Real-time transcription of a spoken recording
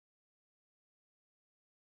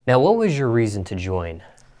Now, what was your reason to join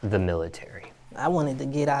the military? I wanted to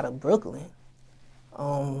get out of Brooklyn.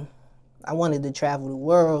 I wanted to travel the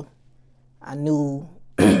world. I knew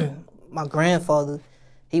my grandfather,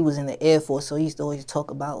 he was in the Air Force, so he used to always talk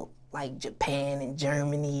about like Japan and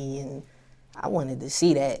Germany, and I wanted to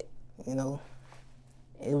see that, you know.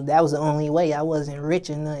 That was the only way. I wasn't rich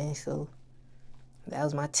or nothing, so that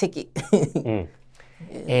was my ticket. Yeah.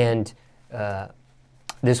 And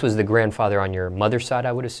this was the grandfather on your mother's side,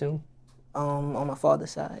 I would assume? On my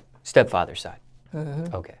father's side. Stepfather's side.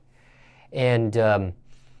 Mm-hmm. Okay. And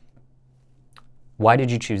why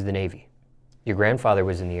did you choose the Navy? Your grandfather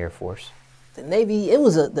was in the Air Force. The Navy,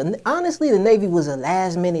 honestly, the Navy was a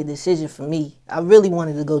last-minute decision for me. I really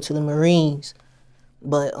wanted to go to the Marines,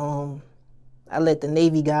 but I let the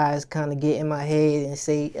Navy guys kind of get in my head and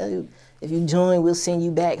say, hey, if you join, we'll send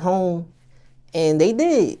you back home. And they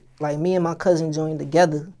did. Like, me and my cousin joined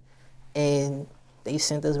together, and they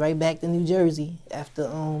sent us right back to New Jersey after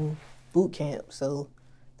boot camp. So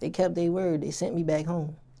they kept their word. They sent me back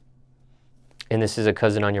home. And this is a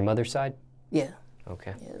cousin on your mother's side? Yeah.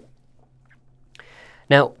 Okay. Yeah.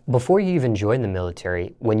 Now, before you even joined the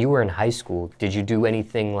military, when you were in high school, did you do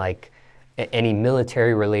anything like any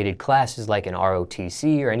military-related classes like an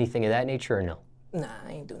ROTC or anything of that nature, or no? Nah,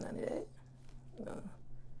 I ain't do none of that. No.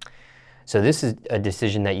 So this is a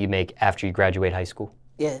decision that you make after you graduate high school?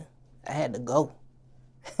 Yeah, I had to go.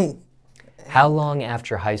 How long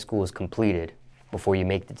after high school is completed before you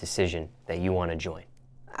make the decision that you want to join?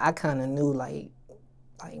 I kind of knew like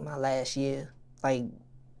my last year. Like,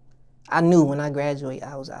 I knew when I graduated,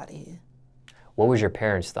 I was out of here. What was your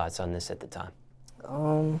parents' thoughts on this at the time?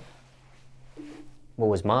 What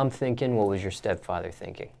was mom thinking? What was your stepfather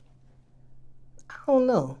thinking? I don't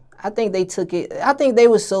know. I think they took it, I think they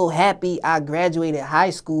were so happy I graduated high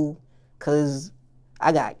school because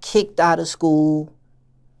I got kicked out of school,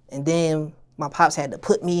 and then my pops had to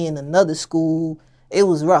put me in another school. It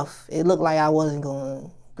was rough. It looked like I wasn't going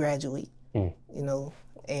to graduate, you know,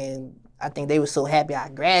 and I think they were so happy I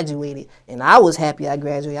graduated, and I was happy I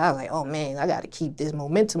graduated. I was like, oh man, I got to keep this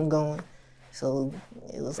momentum going. So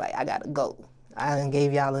it was like, I got to go. I done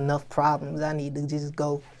gave y'all enough problems. I need to just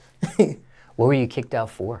go. What were you kicked out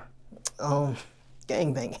for?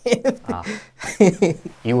 Gangbanging.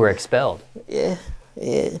 You were expelled. Yeah,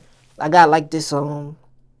 yeah. I got like this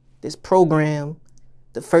this program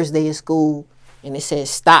the first day of school, and it said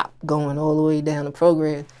stop going all the way down the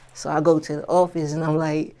program. So I go to the office and I'm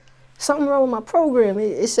like, something wrong with my program.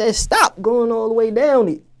 It says stop going all the way down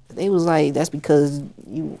it. They was like, that's because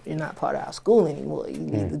you're not part of our school anymore. You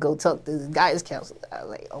need to go talk to the guidance counselor. I was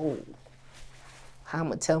like, oh, how am I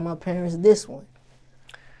gonna tell my parents this one?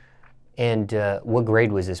 And what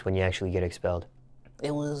grade was this when you actually get expelled?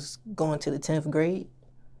 It was going to the 10th grade.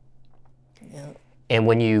 Yeah. And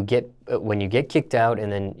when you get kicked out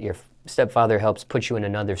and then your stepfather helps put you in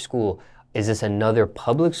another school, is this another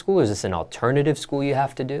public school? Is this an alternative school you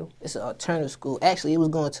have to do? It's an alternative school. Actually, it was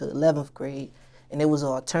going to 11th grade, and it was an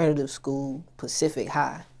alternative school, Pacific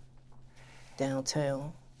High,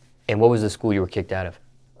 downtown. And what was the school you were kicked out of?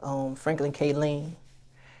 Franklin K. Lane.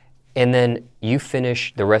 And then you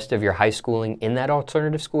finish the rest of your high schooling in that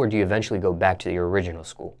alternative school, or do you eventually go back to your original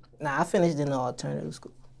school? Nah, I finished in the alternative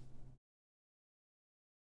school.